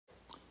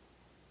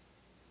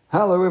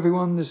Hello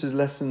everyone, this is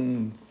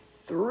lesson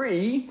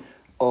 3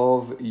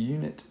 of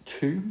Unit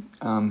 2.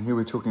 Here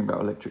we're talking about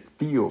electric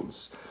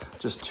fields.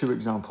 Just 2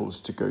 examples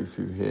to go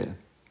through here.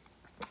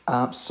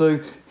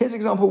 So here's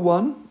example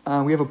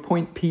 1. We have a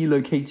point P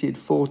located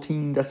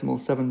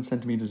 14.7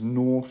 centimeters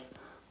north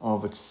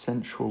of a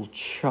central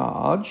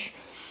charge,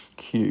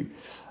 Q.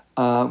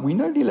 We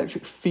know the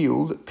electric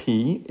field,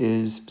 P,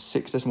 is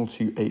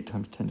 6.28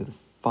 times 10 to the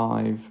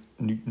 5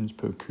 newtons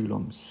per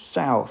coulomb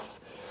south.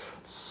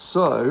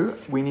 So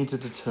we need to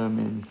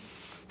determine,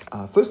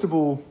 first of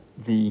all,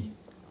 the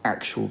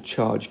actual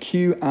charge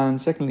Q, and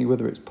secondly,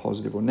 whether it's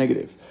positive or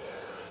negative.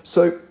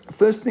 So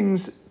first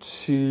things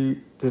to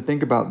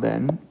think about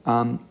then,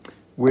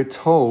 we're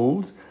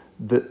told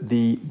that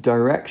the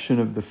direction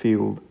of the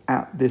field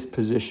at this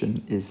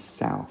position is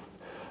south.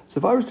 So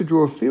if I was to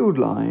draw a field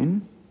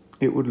line,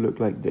 it would look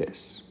like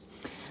this.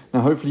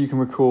 Now, hopefully you can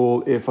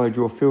recall, if I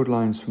draw field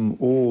lines from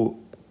all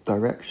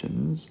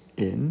directions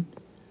in,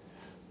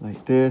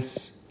 like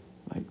this,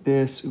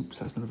 oops,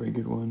 that's not a very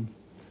good one,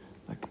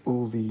 like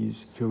all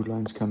these field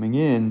lines coming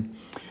in,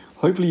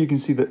 hopefully you can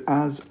see that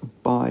as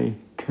by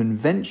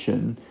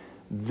convention,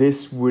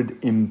 this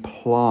would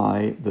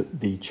imply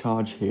that the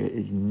charge here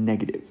is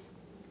negative.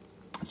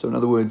 So in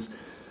other words,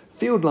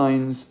 field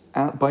lines,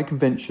 by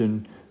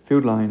convention,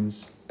 field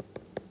lines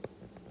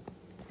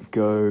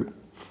go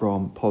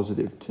from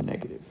positive to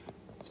negative.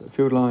 So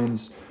field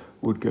lines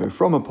would go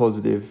from a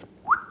positive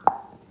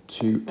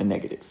to a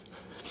negative.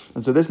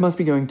 And so this must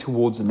be going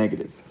towards a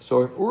negative.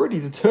 So I've already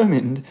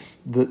determined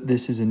that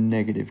this is a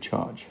negative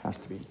charge, has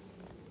to be.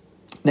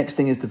 Next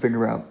thing is to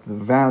figure out the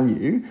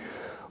value.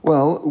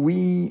 Well,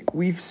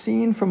 we've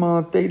seen from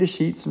our data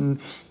sheets, and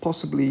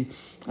possibly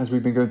as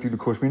we've been going through the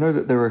course, we know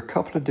that there are a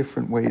couple of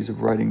different ways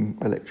of writing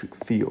electric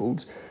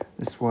fields.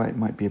 This is why it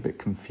might be a bit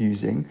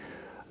confusing.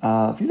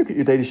 If you look at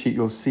your data sheet,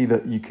 you'll see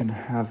that you can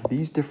have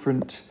these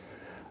different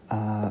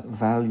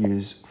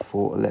values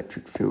for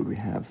electric field. We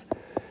have,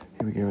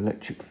 here we go,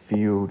 electric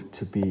field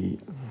to be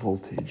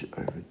voltage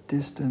over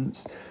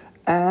distance.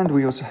 And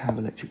we also have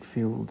electric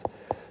field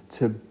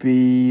to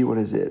be, what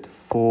is it,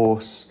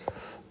 force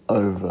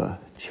over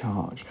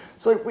charge.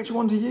 So which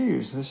one to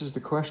use? This is the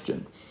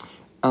question.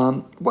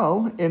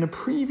 Well, in a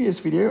previous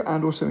video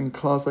and also in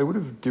class, I would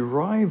have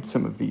derived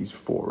some of these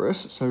for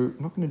us. So I'm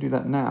not going to do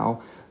that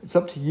now. It's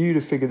up to you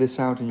to figure this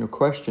out in your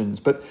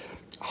questions. But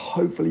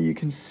hopefully you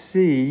can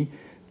see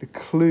the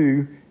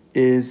clue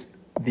is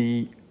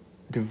the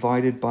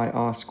divided by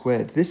r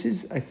squared. This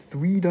is a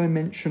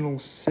three-dimensional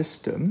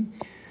system.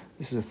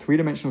 This is a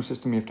three-dimensional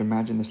system. You have to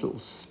imagine this little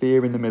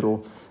sphere in the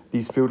middle.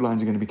 These field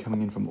lines are going to be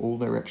coming in from all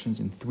directions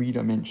in 3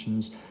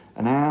 dimensions.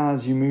 And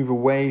as you move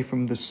away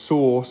from the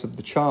source of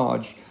the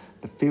charge,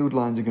 the field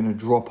lines are going to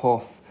drop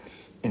off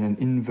in an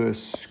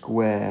inverse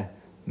square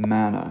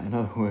manner. In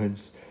other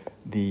words,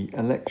 the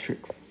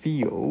electric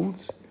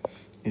field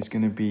is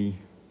going to be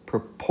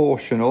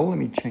proportional. Let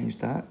me change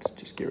that.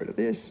 Just get rid of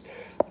this.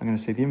 I'm going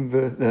to say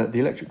the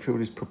electric field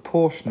is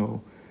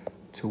proportional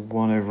to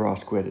 1 over r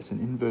squared. It's an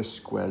inverse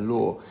square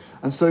law.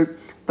 And so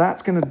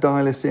that's going to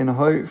dial us in,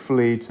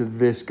 hopefully, to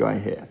this guy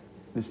here,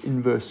 this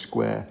inverse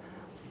square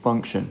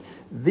function.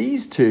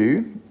 These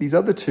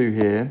other two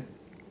here,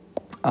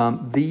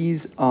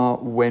 these are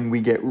when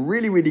we get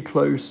really, really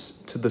close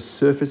to the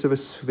surface of a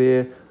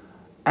sphere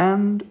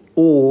and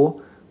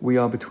or we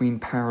are between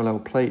parallel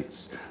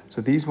plates.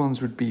 So these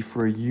ones would be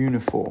for a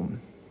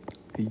uniform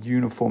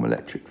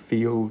electric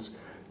field.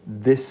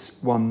 This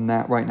one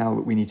right now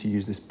that we need to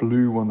use, this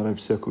blue one that I've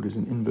circled, is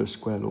an inverse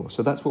square law.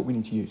 So that's what we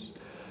need to use.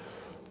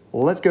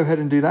 Well, let's go ahead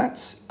and do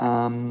that.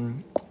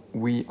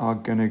 We are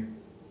going to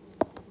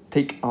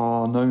take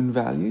our known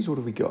values. What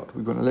have we got?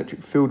 We've got an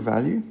electric field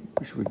value,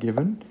 which we're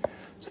given.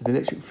 So the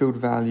electric field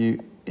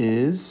value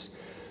is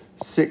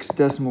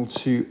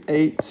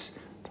 6.28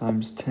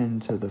 times 10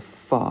 to the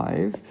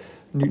 5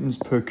 newtons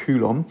per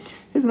coulomb.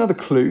 Here's another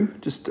clue,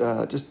 just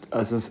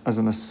as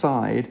an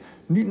aside.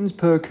 Newtons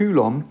per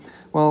coulomb.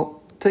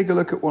 Well, take a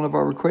look at one of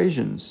our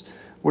equations.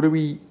 What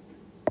unit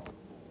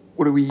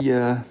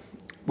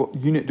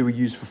do we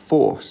use for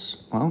force?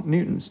 Well,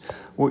 newtons.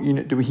 What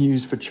unit do we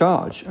use for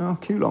charge? Oh,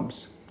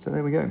 coulombs. So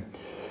there we go.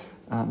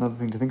 Another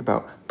thing to think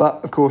about.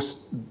 But of course,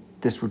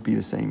 this would be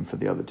the same for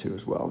the other two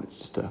as well. It's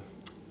just a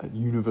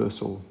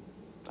universal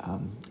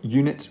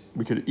unit.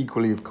 We could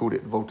equally have called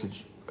it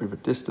voltage over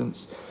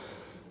distance.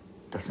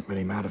 Doesn't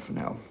really matter for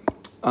now.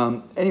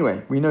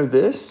 Anyway, we know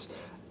this,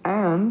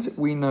 and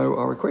we know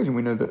our equation.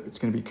 We know that it's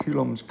going to be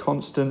coulombs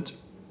constant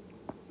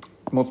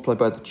multiplied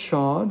by the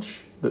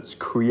charge that's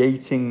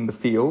creating the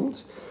field.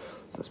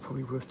 So that's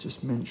probably worth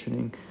just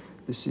mentioning.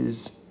 This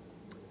is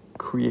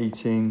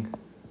creating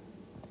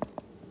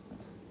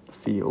the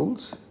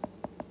field.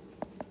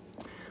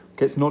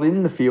 Okay, it's not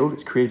in the field,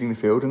 it's creating the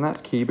field, and that's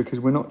key because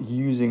we're not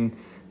using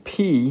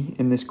P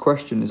in this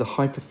question as a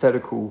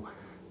hypothetical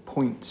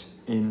point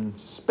in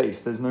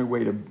space. There's no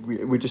way to,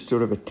 we're just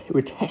sort of,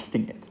 we're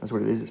testing it. That's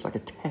what it is. It's like a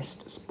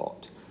test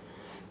spot.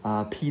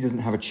 P doesn't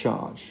have a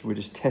charge. We're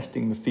just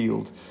testing the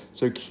field.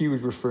 So Q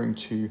is referring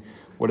to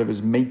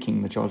whatever's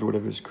making the charge, or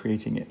whatever's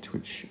creating it,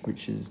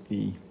 which is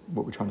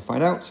what we're trying to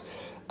find out.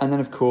 And then,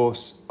 of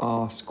course,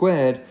 r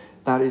squared,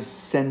 that is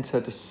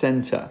center to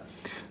center.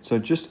 So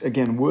just,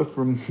 again, worth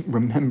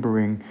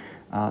remembering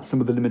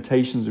some of the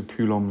limitations of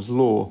Coulomb's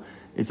law.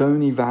 It's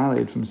only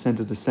valid from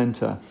center to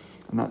center,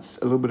 and that's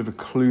a little bit of a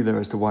clue there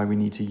as to why we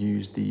need to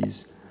use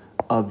these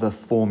other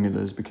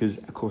formulas, because,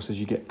 of course, as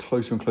you get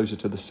closer and closer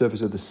to the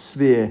surface of the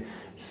sphere,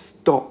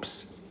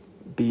 stops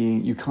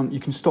being, you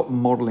can stop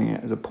modeling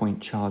it as a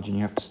point charge, and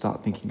you have to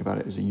start thinking about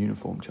it as a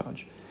uniform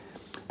charge.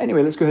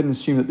 Anyway, let's go ahead and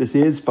assume that this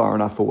is far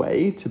enough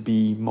away to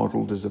be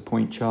modeled as a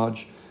point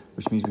charge,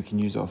 which means we can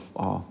use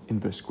our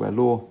inverse square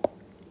law.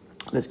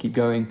 Let's keep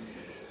going.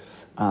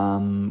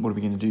 What are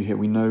we going to do here?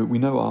 We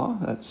know r,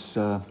 that's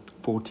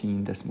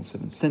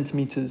 14.7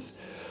 centimeters.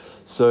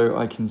 So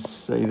I can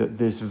say that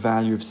this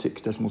value of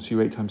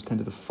 6.28 times 10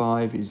 to the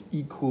 5 is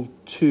equal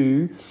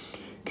to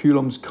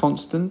Coulomb's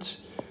constant,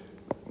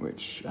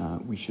 which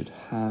we should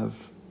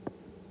have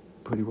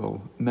pretty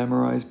well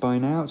memorized by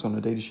now. It's on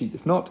a data sheet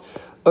if not,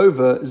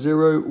 over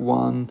 0.1,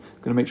 I'm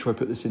going to make sure I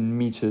put this in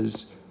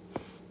meters,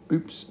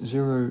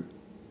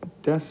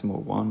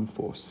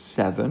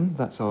 0.147,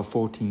 that's our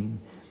 14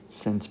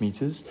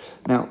 centimeters.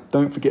 Now,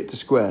 don't forget to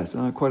square.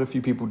 So quite a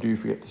few people do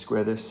forget to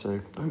square this,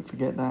 so don't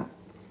forget that.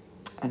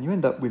 And you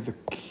end up with the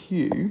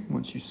Q.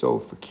 Once you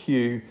solve for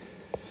Q,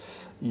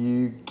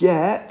 you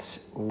get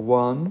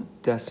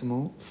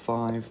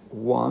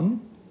 1.51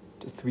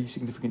 to 3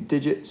 significant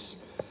digits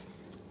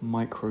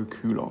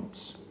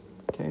microcoulombs.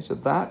 Okay, so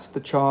that's the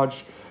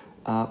charge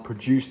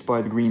produced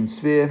by the green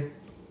sphere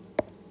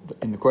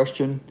in the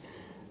question,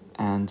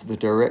 and the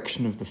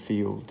direction of the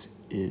field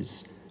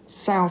is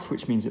south,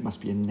 which means it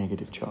must be a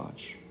negative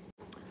charge.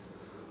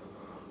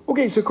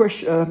 Okay, so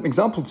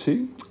example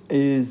 2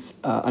 is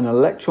an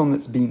electron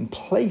that's being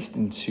placed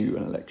into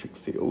an electric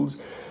field.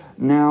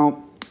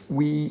 Now,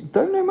 we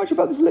don't know much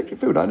about this electric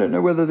field. I don't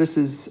know whether this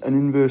is an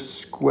inverse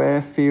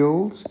square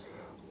field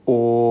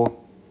or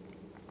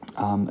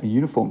a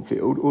uniform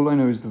field. All I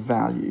know is the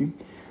value,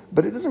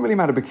 but it doesn't really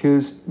matter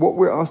because what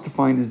we're asked to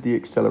find is the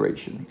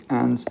acceleration.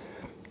 And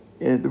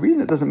the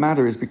reason it doesn't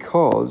matter is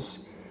because,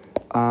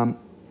 oh,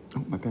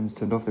 my pen's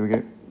turned off, there we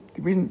go.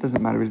 The reason it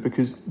doesn't matter is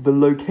because the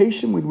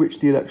location with which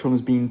the electron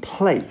is being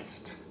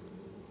placed,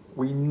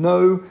 we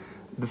know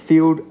the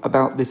field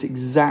about this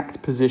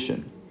exact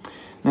position.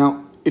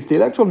 Now, if the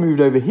electron moved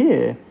over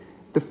here,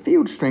 the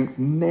field strength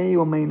may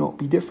or may not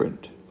be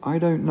different. I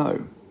don't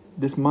know.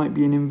 This might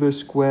be an inverse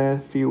square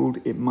field,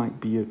 it might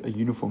be a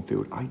uniform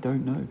field, I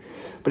don't know.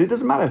 But it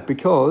doesn't matter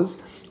because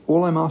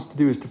all I'm asked to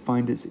do is to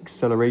find its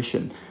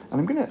acceleration.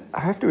 And I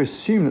have to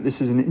assume that this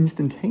is an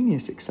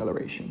instantaneous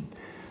acceleration.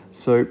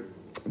 So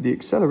the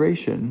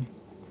acceleration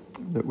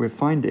that we're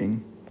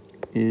finding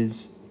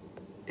is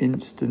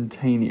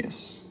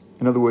instantaneous.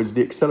 In other words,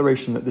 the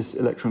acceleration that this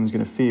electron is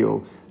going to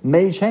feel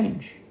may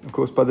change. Of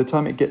course, by the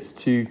time if it gets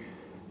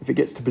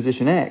to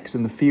position X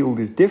and the field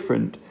is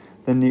different,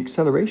 then the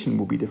acceleration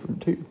will be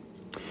different too.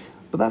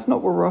 But that's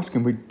not what we're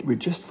asking. We're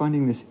just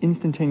finding this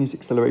instantaneous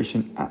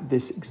acceleration at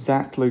this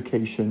exact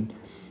location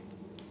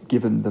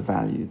given the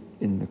value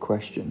in the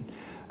question.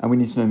 And we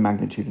need to know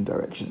magnitude and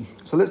direction.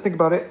 So let's think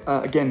about it.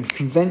 Again,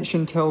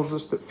 convention tells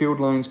us that field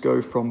lines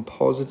go from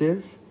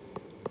positive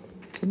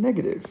to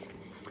negative.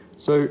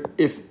 So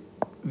if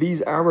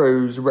these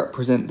arrows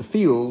represent the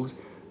field,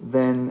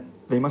 then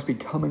they must be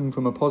coming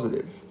from a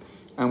positive.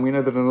 And we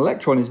know that an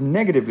electron is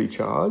negatively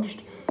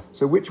charged.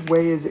 So which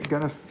way is it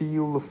going to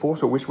feel the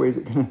force, or which way is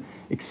it going to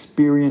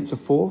experience a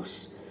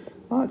force?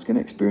 Oh, it's going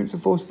to experience a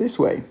force this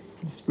way.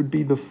 This would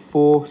be the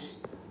force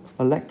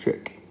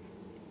electric.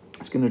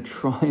 It's going to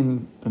try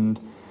and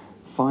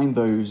find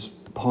those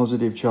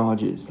positive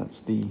charges.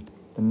 That's the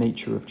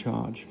nature of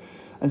charge.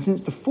 And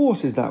since the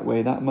force is that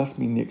way, that must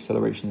mean the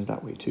acceleration is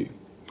that way too.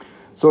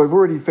 So I've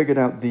already figured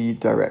out the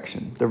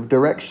direction. The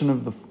direction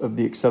of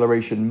the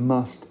acceleration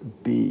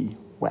must be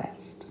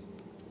west.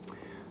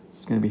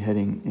 It's going to be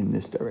heading in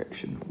this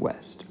direction,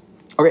 west.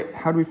 Okay,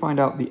 how do we find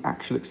out the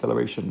actual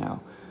acceleration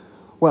now?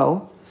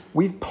 Well,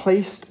 we've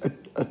placed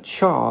a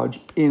charge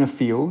in a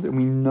field and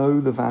we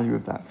know the value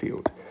of that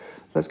field.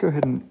 Let's go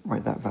ahead and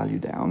write that value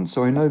down.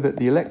 So I know that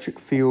the electric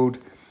field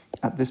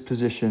at this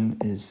position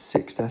is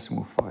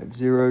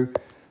 6.50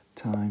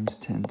 times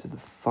 10 to the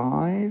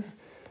 5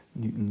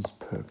 newtons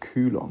per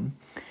coulomb.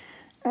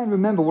 And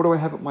remember, what do I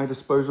have at my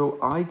disposal?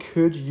 I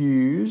could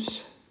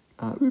use,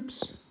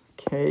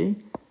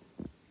 KQ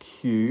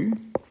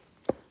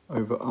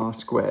over R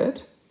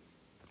squared.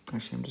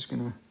 Actually, I'm just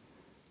going to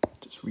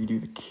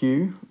redo the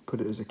Q, put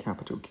it as a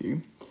capital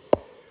Q.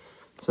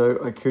 So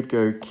I could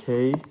go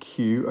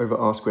KQ over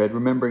R squared,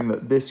 remembering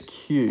that this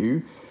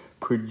Q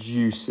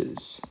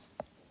produces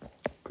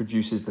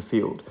the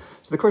field.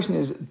 So the question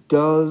is,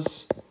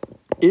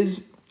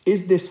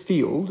 is this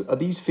field, are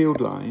these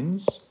field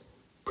lines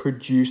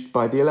produced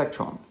by the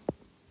electron?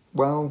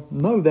 Well,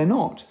 no, they're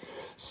not.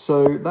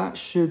 So that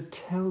should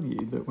tell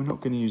you that we're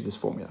not going to use this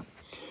formula.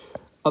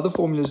 Other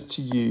formulas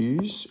to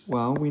use,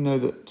 well, we know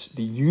that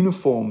the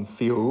uniform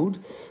field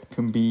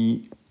can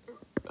be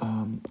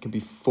can be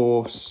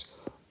force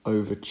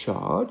over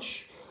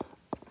charge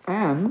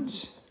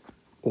and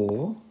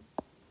or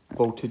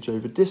voltage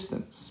over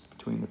distance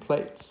between the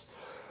plates.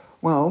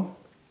 Well,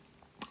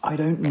 I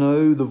don't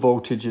know the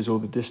voltages or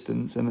the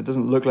distance, and it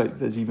doesn't look like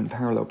there's even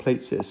parallel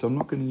plates here, so I'm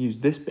not going to use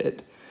this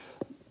bit.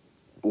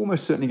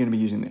 Almost certainly going to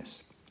be using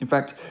this. In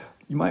fact,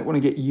 you might want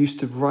to get used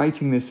to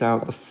writing this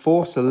out. The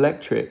force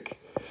electric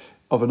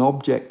of an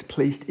object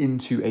placed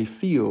into a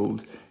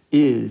field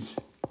is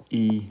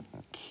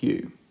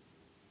EQ.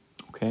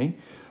 Okay,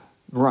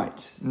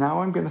 right.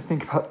 Now I'm going to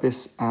think about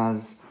this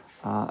as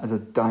a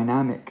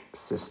dynamic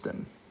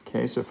system.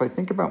 Okay, so if I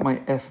think about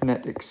my F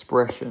net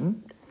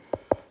expression,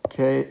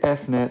 okay,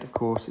 F net, of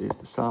course, is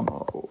the sum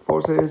of all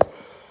forces.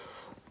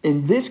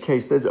 In this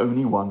case, there's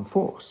only one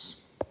force.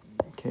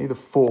 Okay, the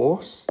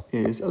force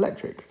is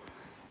electric.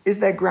 Is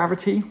there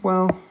gravity?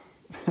 Well,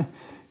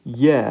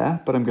 yeah,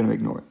 but I'm going to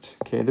ignore it.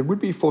 Okay, there would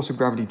be force of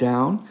gravity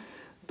down,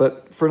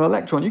 but for an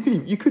electron,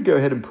 you could go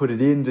ahead and put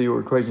it into your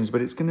equations,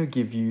 but it's going to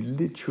give you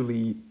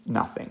literally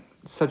nothing.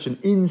 It's such an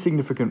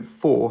insignificant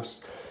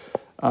force,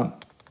 I'm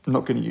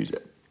not going to use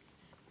it.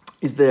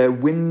 Is there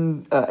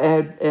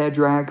air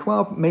drag?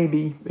 Well,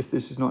 maybe. If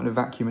this is not in a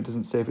vacuum, it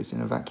doesn't say if it's in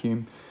a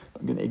vacuum.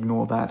 I'm going to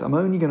ignore that. I'm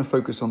only going to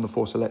focus on the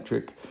force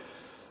electric.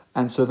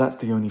 And so that's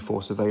the only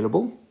force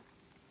available.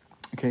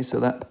 Okay, so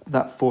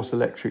that force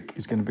electric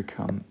is going to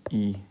become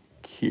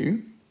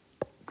EQ,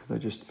 because I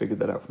just figured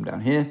that out from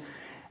down here.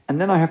 And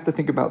then I have to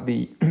think about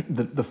the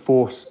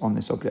force on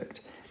this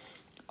object.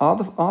 Are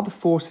the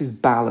forces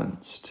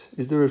balanced?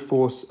 Is there a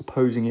force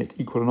opposing it,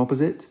 equal and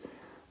opposite?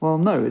 Well,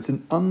 no, it's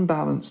an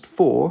unbalanced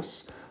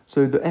force,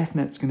 so the F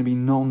net's going to be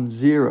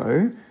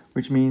non-zero,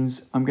 which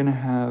means I'm going to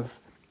have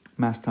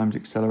mass times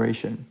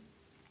acceleration.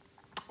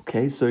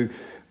 Okay, so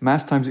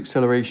mass times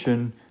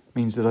acceleration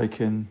means that I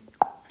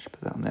should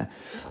put that on there.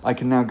 I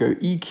can now go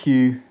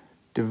EQ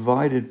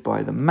divided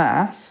by the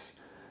mass,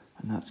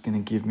 and that's going to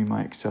give me my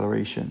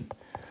acceleration.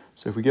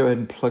 So if we go ahead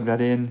and plug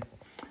that in,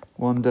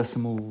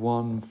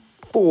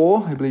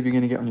 1.14, I believe you're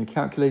going to get on your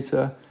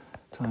calculator,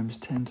 times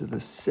 10 to the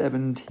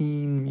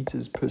 17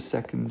 meters per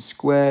second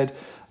squared.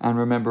 And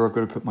remember, I've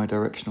got to put my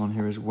direction on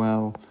here as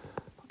well.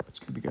 It's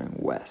going to be going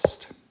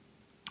west.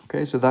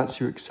 Okay, so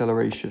that's your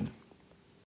acceleration.